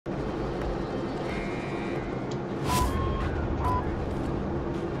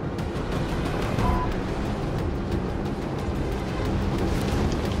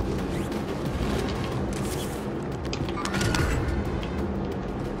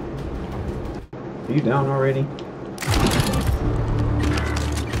Are you down already?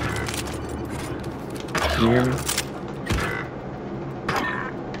 Can you hear me?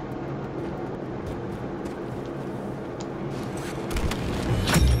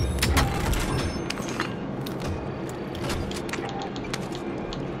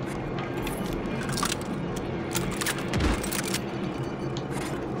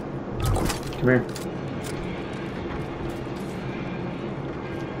 Come here.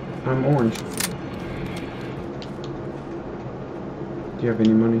 I'm orange. Do you have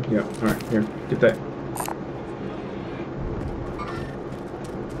any money? Yeah. Alright, here. Get that.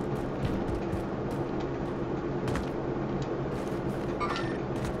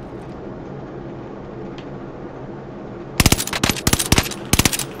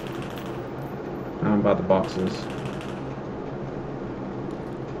 I'm about the boxes.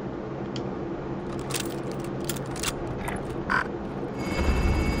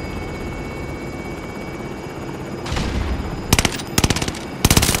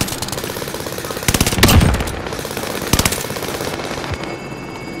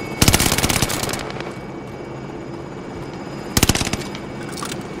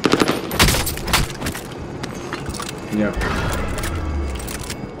 Yep.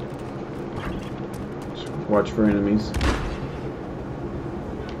 Just watch for enemies.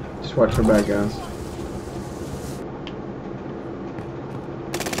 Just watch for bad guys.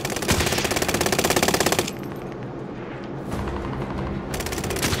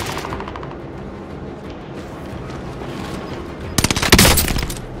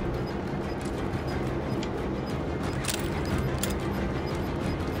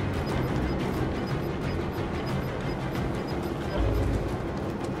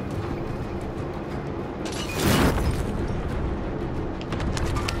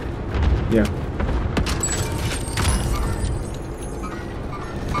 Yeah.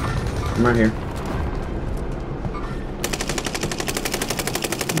 I'm right here.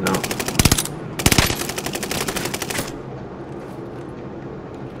 No.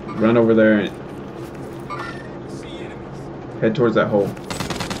 Run over there and head towards that hole.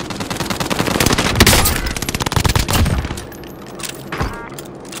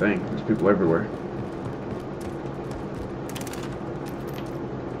 Dang, there's people everywhere.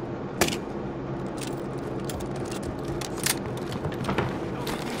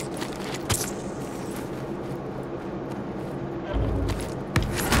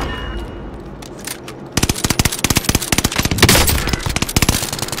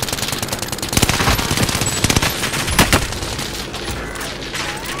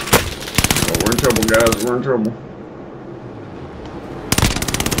 We're in trouble, guys. We're in trouble.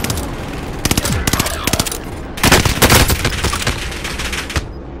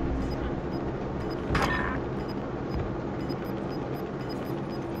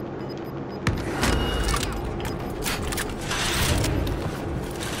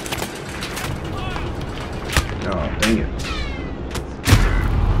 Oh, dang it.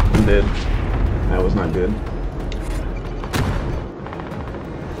 I'm dead. That was not good.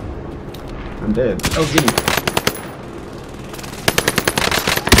 I'm dead. Oh, get him.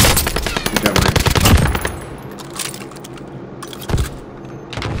 Good job, man.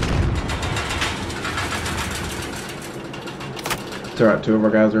 It's alright, 2 of our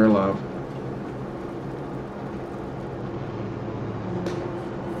guys are alive.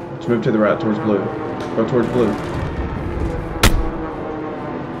 Let's move to the right towards blue. Go towards blue.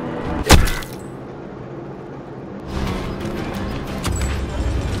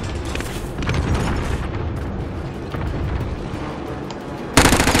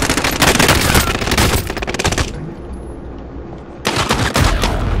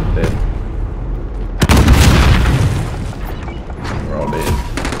 Dead. We're all dead.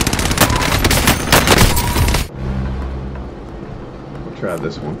 We'll try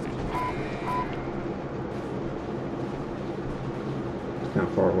this one. It's kind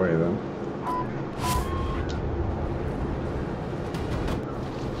of far away though.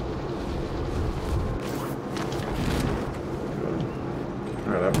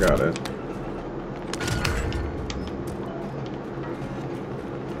 Alright, I've got it.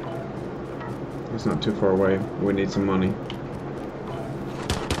 It's not too far away. We need some money.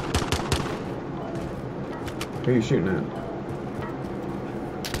 Who are you shooting at?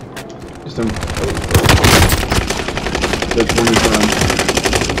 Just some. That's one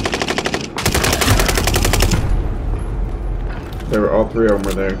They were all 3 of them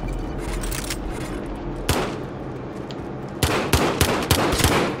were there.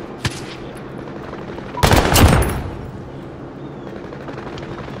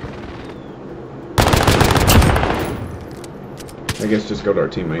 I guess just go to our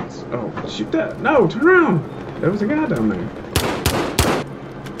teammates. Oh, shoot that. No, turn around. There was a guy down there.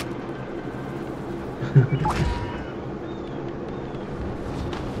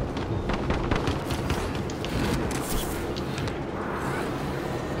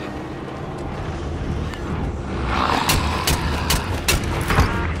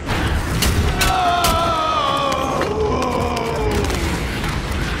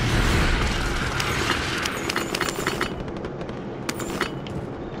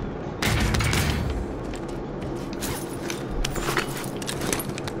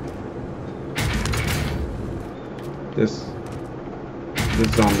 This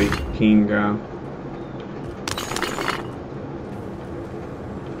zombie king guy.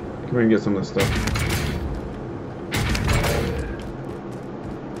 Come here and get some of this stuff.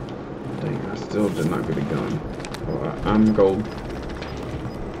 Dang, I still did not get a gun. Oh, I'm gold.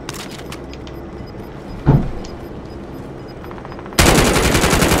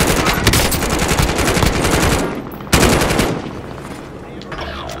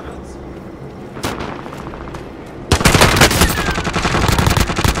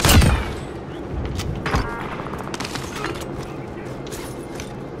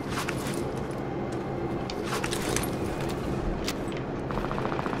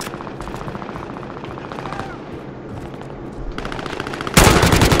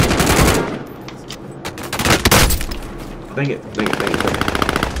 Dang it, dang it, dang it, dang it.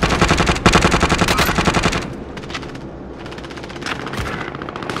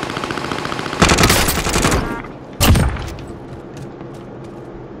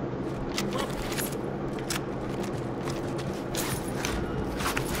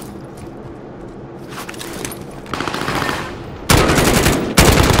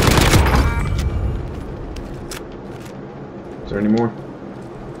 Is there any more?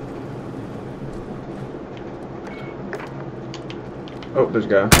 Oh, there's a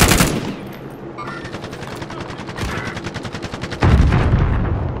guy.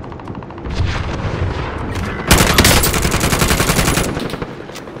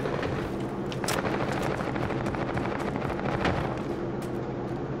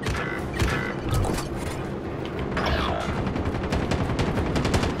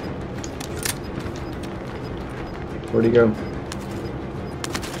 Where'd he go?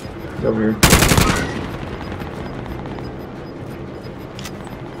 He's over here.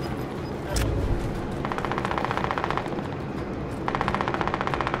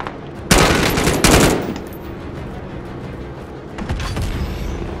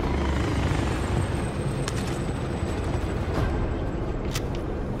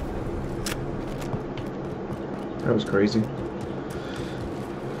 That was crazy.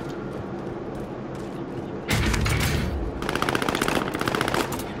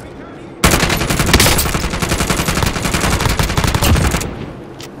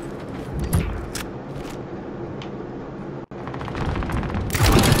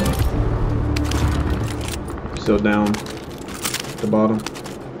 Still down at the bottom.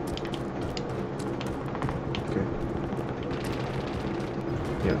 Okay.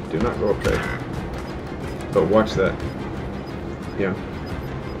 Yeah, do not go up there. But watch that. Yeah.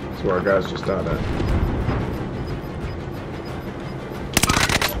 That's where our guys just died at.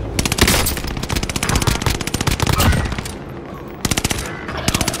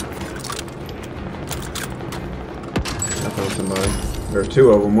 I found somebody. There were two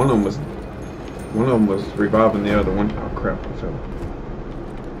of them. One of them was reviving the other one. Oh crap, I fell.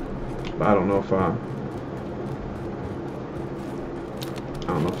 But I don't know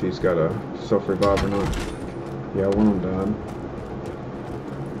if he's got a self-revive or not. Yeah, one of them died.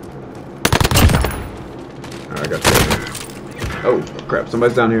 Alright, I got two. Oh, crap.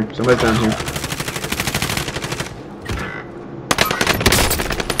 Somebody's down here. Somebody's down here.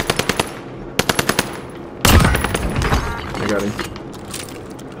 I got him.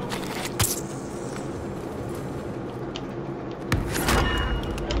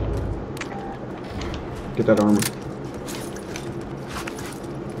 Get that armor.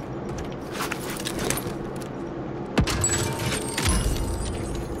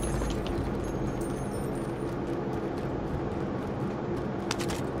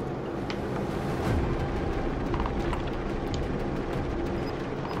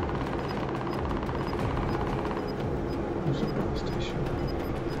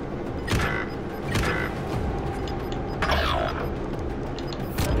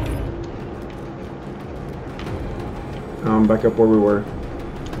 Back up where we were.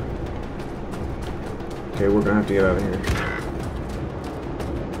 Okay, we're gonna have to get out of here.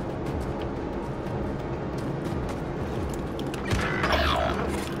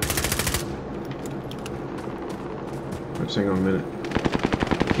 Just hang on a minute.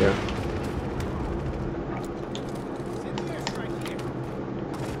 Yeah.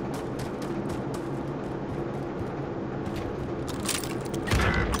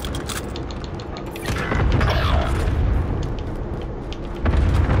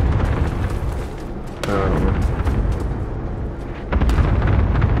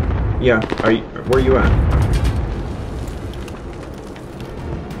 Yeah, where are you at?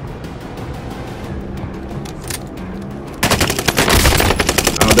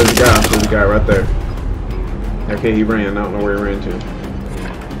 Oh, there's a guy right there. Okay, he ran, I don't know where he ran to.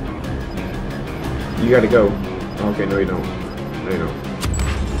 You gotta go. Okay, no you don't. No you don't.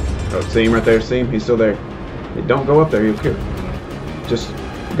 Oh, see him right there, see him? He's still there. Hey, don't go up there, he'll kill. Just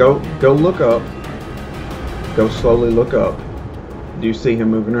go look up. Go slowly look up. Do you see him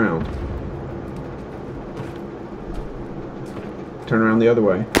moving around? Turn around the other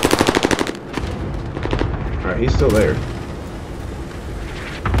way. Alright, he's still there.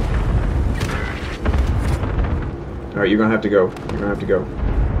 Alright, you're gonna have to go. You're gonna have to go.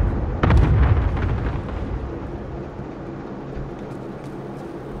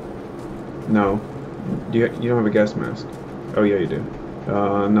 No. You don't have a gas mask. Oh yeah, you do.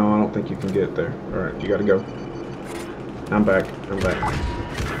 No, I don't think you can get there. Alright, you gotta go. I'm back. I'm back.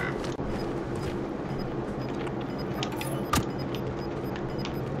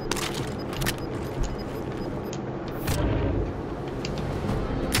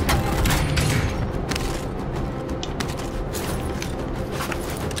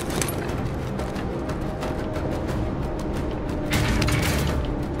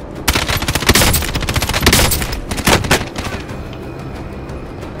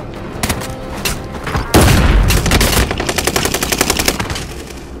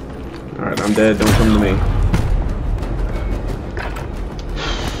 I'm dead, don't come to me.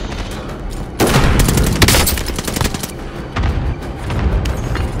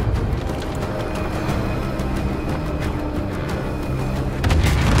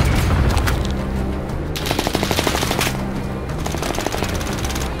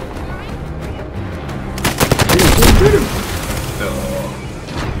 Hit him.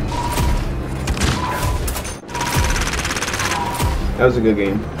 That was a good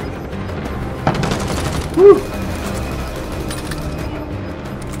game. Woo!